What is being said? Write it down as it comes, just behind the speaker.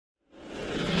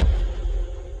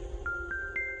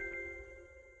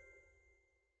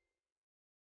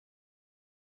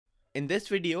In this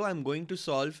video, I'm going to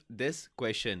solve this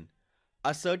question.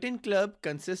 A certain club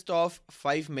consists of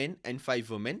 5 men and 5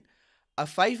 women. A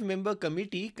 5-member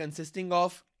committee consisting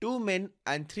of 2 men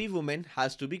and 3 women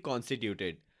has to be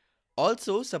constituted.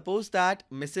 Also, suppose that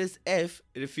Mrs. F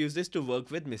refuses to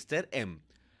work with Mr. M.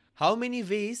 How many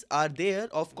ways are there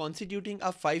of constituting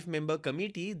a 5-member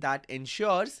committee that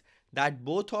ensures that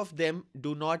both of them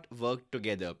do not work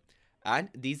together? And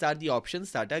these are the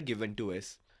options that are given to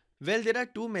us. Well, there are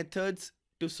two methods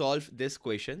to solve this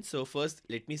question. So first,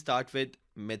 let me start with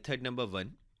method number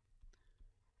 1.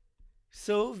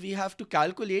 So we have to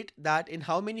calculate that in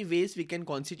how many ways we can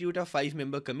constitute a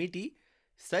 5-member committee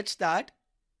such that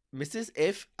Mrs.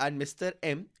 F and Mr.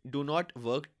 M do not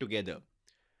work together.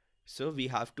 So we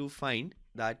have to find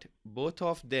that both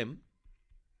of them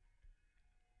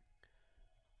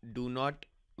do not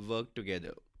work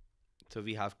together. So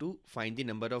we have to find the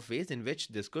number of ways in which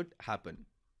this could happen.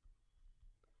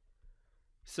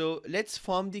 So let's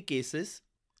form the cases.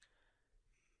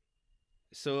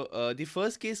 So the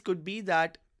first case could be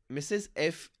that Mrs.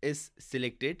 F is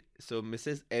selected. So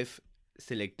Mrs. F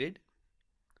selected.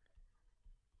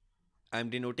 I'm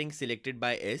denoting selected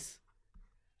by S.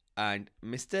 And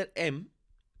Mr. M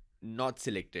not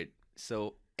selected.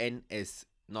 So NS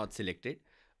not selected.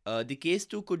 The case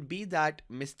 2 could be that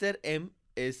Mr. M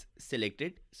is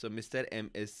selected. So Mr.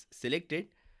 M is selected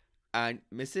and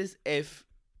Mrs. F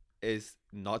is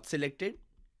not selected.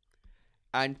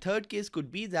 And third case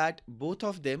could be that both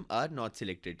of them are not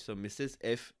selected. So Mrs.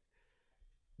 F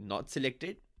not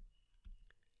selected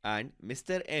and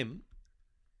Mr. M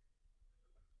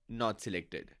not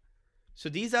selected. So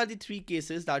these are the three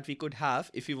cases that we could have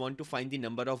if we want to find the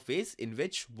number of ways in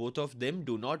which both of them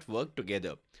do not work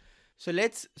together. So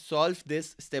let's solve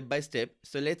this step by step.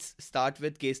 So let's start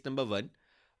with case number 1.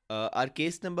 Our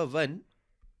case number 1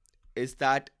 is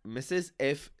that Mrs.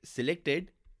 F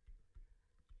selected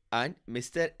and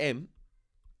Mr. M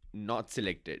not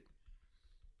selected.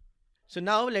 So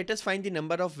now let us find the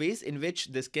number of ways in which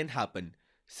this can happen.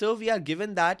 So we are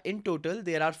given that in total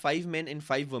there are 5 men and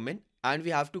 5 women and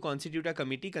we have to constitute a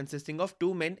committee consisting of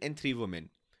 2 men and 3 women.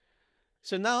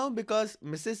 So now because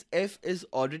Mrs. F is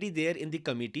already there in the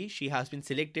committee, she has been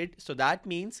selected. So that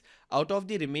means out of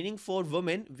the remaining 4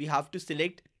 women, we have to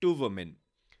select 2 women.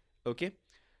 Okay.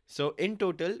 So in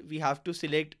total, we have to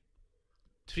select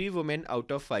 3 women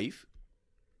out of 5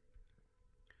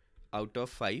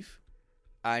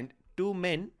 and 2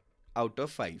 men out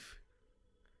of 5.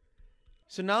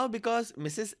 So now because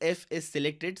Mrs. F is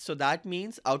selected, so that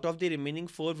means out of the remaining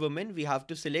 4 women, we have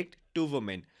to select 2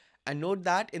 women. And note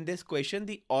that in this question,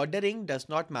 the ordering does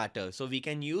not matter. So we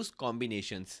can use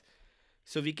combinations.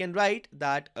 So we can write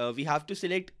that we have to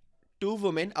select 2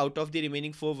 women out of the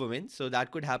remaining 4 women. So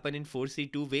that could happen in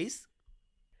 4C 2 ways.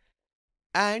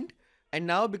 And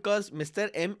now because Mr.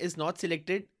 M is not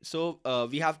selected, so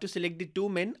we have to select the 2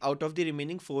 men out of the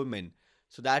remaining 4 men.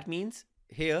 So that means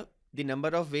here the number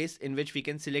of ways in which we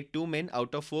can select 2 men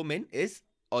out of 4 men is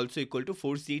also equal to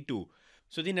 4C2.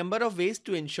 So the number of ways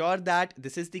to ensure that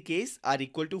this is the case are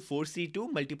equal to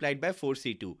 4C2 multiplied by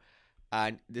 4C2.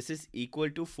 And this is equal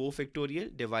to 4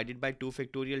 factorial divided by 2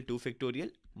 factorial 2 factorial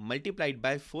multiplied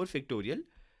by 4 factorial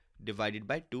divided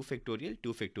by 2 factorial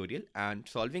 2 factorial. And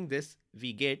solving this,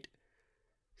 we get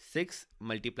 6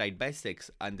 multiplied by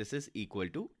 6 and this is equal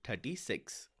to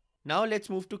 36. Now let's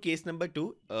move to case number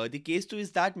 2. The case 2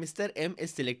 is that Mr. M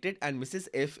is selected and Mrs.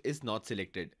 F is not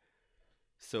selected.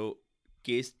 So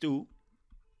case 2,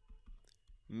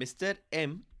 Mr.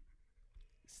 M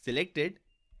selected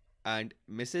and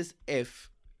Mrs. F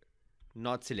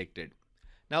not selected.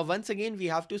 Now once again we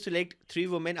have to select 3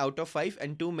 women out of 5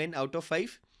 and 2 men out of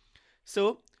 5.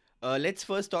 So let's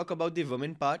first talk about the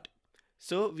women part.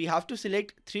 So we have to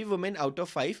select 3 women out of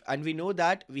 5 and we know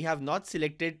that we have not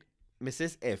selected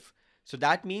Mrs. F. So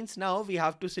that means now we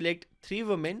have to select 3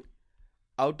 women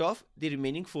out of the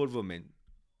remaining 4 women.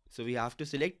 So we have to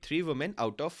select 3 women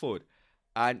out of 4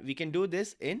 and we can do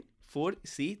this in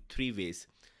 4C 3 ways.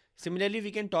 Similarly, we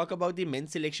can talk about the men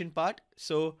selection part.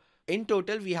 So in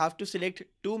total, we have to select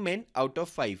 2 men out of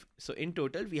 5. So in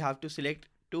total, we have to select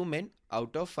 2 men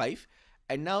out of 5.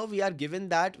 And now we are given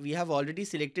that we have already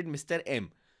selected Mr.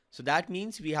 M. So that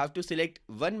means we have to select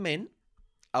 1 man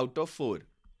out of 4.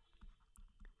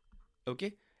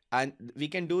 Okay. And we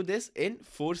can do this in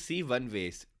 4C1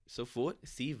 ways. So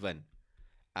 4C1.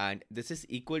 And this is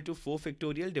equal to 4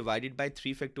 factorial divided by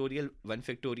 3 factorial 1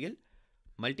 factorial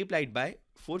multiplied by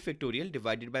 4 factorial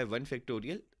divided by 1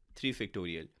 factorial 3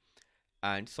 factorial.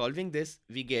 And solving this,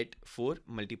 we get 4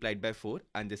 multiplied by 4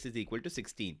 and this is equal to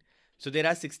 16. So there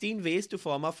are 16 ways to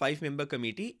form a 5-member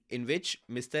committee in which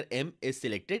Mr. M is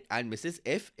selected and Mrs.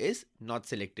 F is not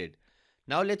selected.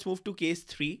 Now let's move to case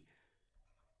 3.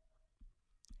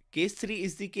 Case 3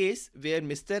 is the case where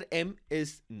Mr. M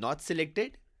is not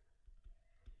selected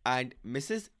and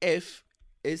Mrs. F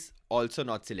is also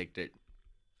not selected.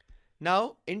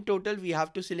 Now in total we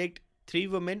have to select 3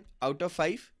 women out of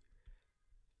 5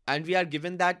 and we are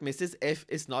given that Mrs. F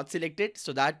is not selected,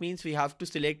 so that means we have to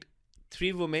select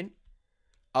 3 women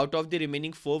out of the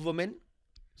remaining 4 women.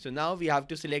 So now we have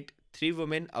to select 3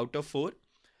 women out of 4.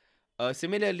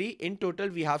 Similarly, in total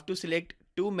we have to select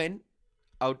 2 men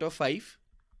out of 5.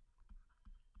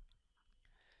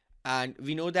 And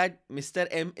we know that Mr.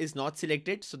 M is not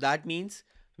selected, so that means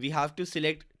we have to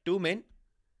select 2 men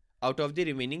out of the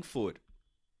remaining 4.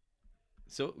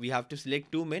 So we have to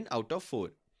select 2 men out of 4.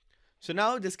 So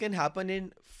now this can happen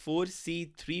in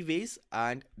 4C 3 ways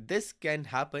and this can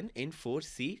happen in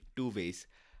 4C 2 ways.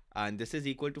 And this is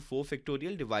equal to 4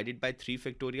 factorial divided by 3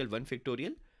 factorial 1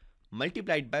 factorial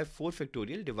multiplied by 4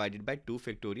 factorial divided by 2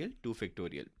 factorial 2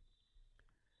 factorial.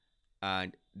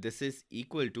 And this is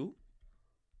equal to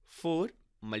 4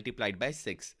 multiplied by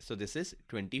 6. So this is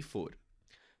 24.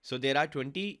 So there are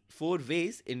 24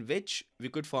 ways in which we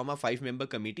could form a 5-member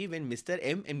committee when Mr.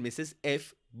 M and Mrs.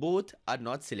 F both are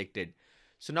not selected.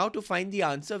 So now to find the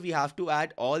answer, we have to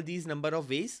add all these number of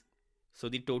ways. So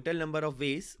the total number of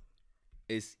ways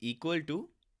is equal to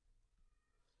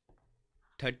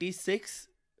 36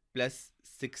 plus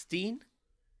 16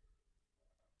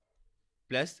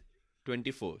 plus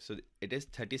 24. So it is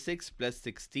 36 plus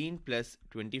 16 plus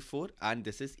 24 and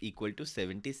this is equal to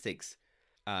 76.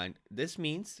 And this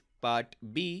means part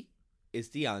B is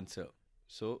the answer.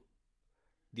 So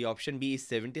the option B is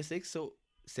 76. So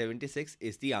 76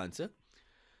 is the answer.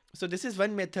 So this is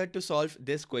one method to solve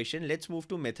this question. Let's move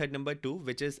to method number 2,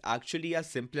 which is actually a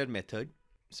simpler method.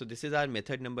 So this is our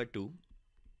method number 2.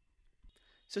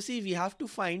 So see, we have to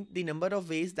find the number of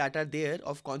ways that are there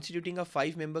of constituting a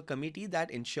 5-member committee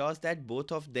that ensures that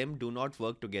both of them do not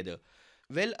work together.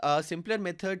 Well, a simpler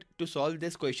method to solve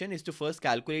this question is to first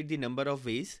calculate the number of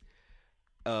ways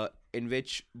in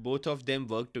which both of them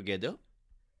work together.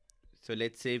 So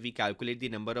let's say we calculate the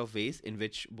number of ways in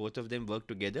which both of them work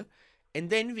together, and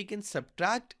then we can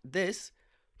subtract this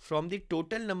from the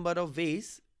total number of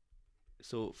ways.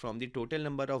 So from the total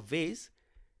number of ways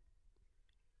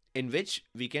in which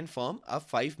we can form a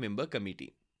 5-member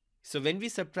committee. So when we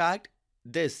subtract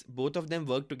this, both of them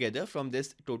work together, from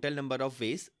this total number of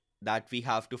ways that we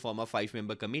have to form a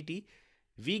 5-member committee,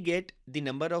 we get the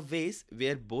number of ways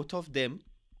where both of them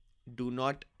do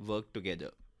not work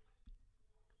together.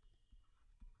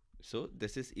 So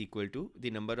this is equal to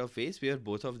the number of ways where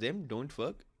both of them don't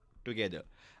work together.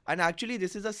 And actually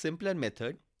this is a simpler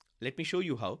method. Let me show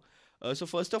you how. So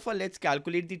first of all, let's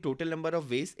calculate the total number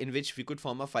of ways in which we could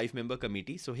form a 5-member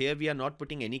committee. So here we are not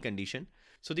putting any condition.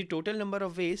 So the total number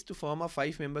of ways to form a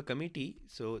 5-member committee,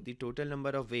 so the total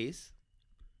number of ways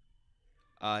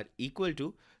are equal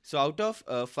to, so out of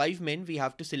 5 men we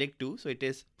have to select 2, so it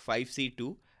is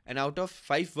 5C2, and out of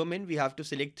 5 women we have to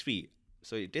select 3,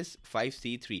 so it is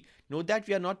 5C3. Note that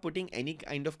we are not putting any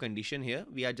kind of condition here,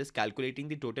 we are just calculating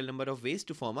the total number of ways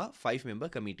to form a 5-member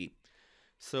committee.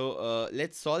 So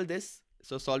let's solve this.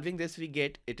 So solving this, we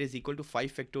get it is equal to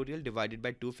 5 factorial divided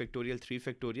by 2 factorial 3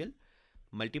 factorial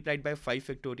multiplied by 5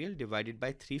 factorial divided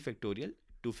by 3 factorial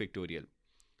 2 factorial.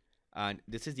 And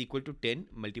this is equal to 10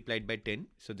 multiplied by 10.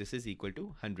 So this is equal to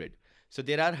 100. So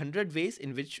there are 100 ways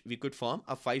in which we could form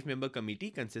a 5-member committee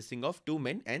consisting of 2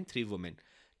 men and 3 women.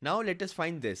 Now let us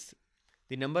find this.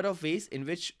 The number of ways in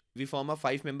which we form a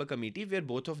 5-member committee where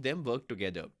both of them work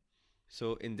together.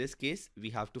 So in this case, we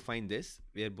have to find this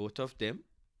where both of them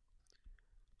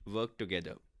work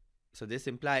together. So this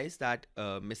implies that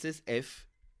Mrs. F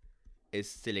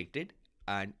is selected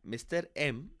and Mr.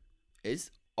 M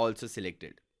is also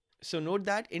selected. So note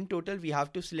that in total we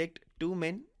have to select 2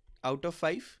 men out of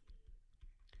 5.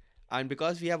 And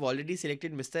because we have already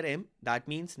selected Mr. M, that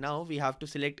means now we have to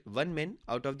select 1 man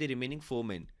out of the remaining 4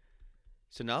 men.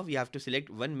 So now we have to select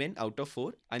 1 man out of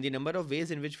 4, and the number of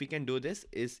ways in which we can do this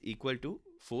is equal to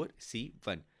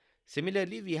 4C1.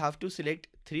 Similarly, we have to select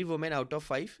 3 women out of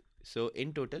 5. So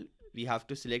in total, we have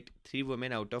to select 3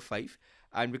 women out of 5.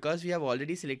 And because we have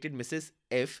already selected Mrs.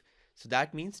 F, so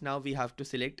that means now we have to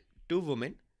select 2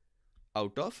 women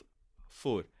out of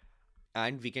 4.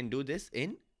 And we can do this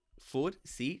in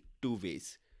 4C2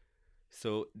 ways.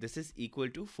 So this is equal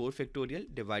to 4 factorial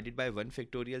divided by 1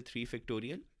 factorial 3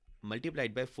 factorial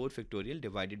multiplied by 4 factorial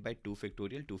divided by 2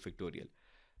 factorial 2 factorial.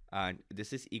 And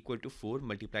this is equal to 4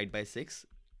 multiplied by 6,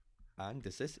 and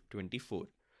this is 24.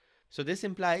 So this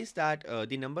implies that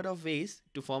the number of ways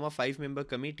to form a 5-member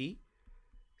committee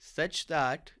such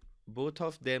that both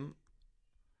of them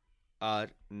are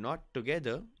not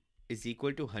together is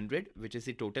equal to 100, which is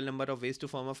the total number of ways to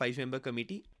form a 5-member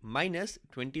committee, minus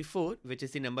 24, which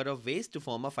is the number of ways to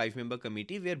form a 5-member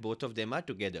committee where both of them are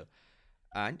together.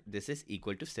 And this is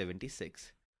equal to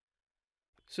 76.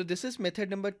 So this is method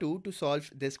number 2 to solve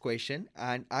this question,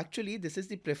 and actually this is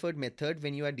the preferred method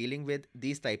when you are dealing with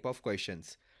these type of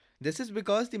questions. This is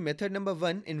because the method number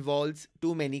 1 involves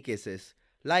too many cases.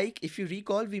 Like if you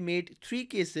recall, we made 3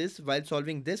 cases while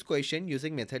solving this question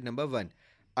using method number 1.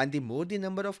 And the more the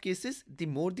number of cases, the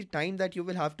more the time that you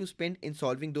will have to spend in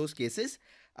solving those cases,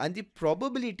 and the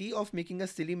probability of making a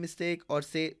silly mistake or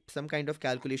say some kind of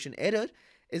calculation error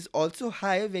is also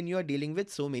high when you are dealing with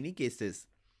so many cases.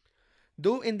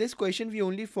 Though in this question we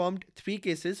only formed 3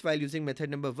 cases while using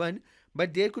method number 1,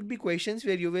 but there could be questions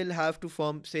where you will have to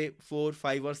form say 4,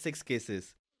 5 or 6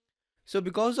 cases. So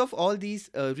because of all these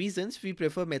reasons, we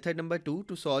prefer method number 2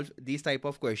 to solve these type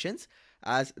of questions,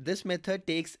 as this method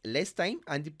takes less time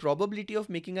and the probability of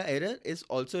making an error is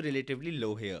also relatively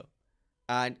low here.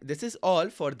 And this is all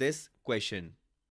for this question.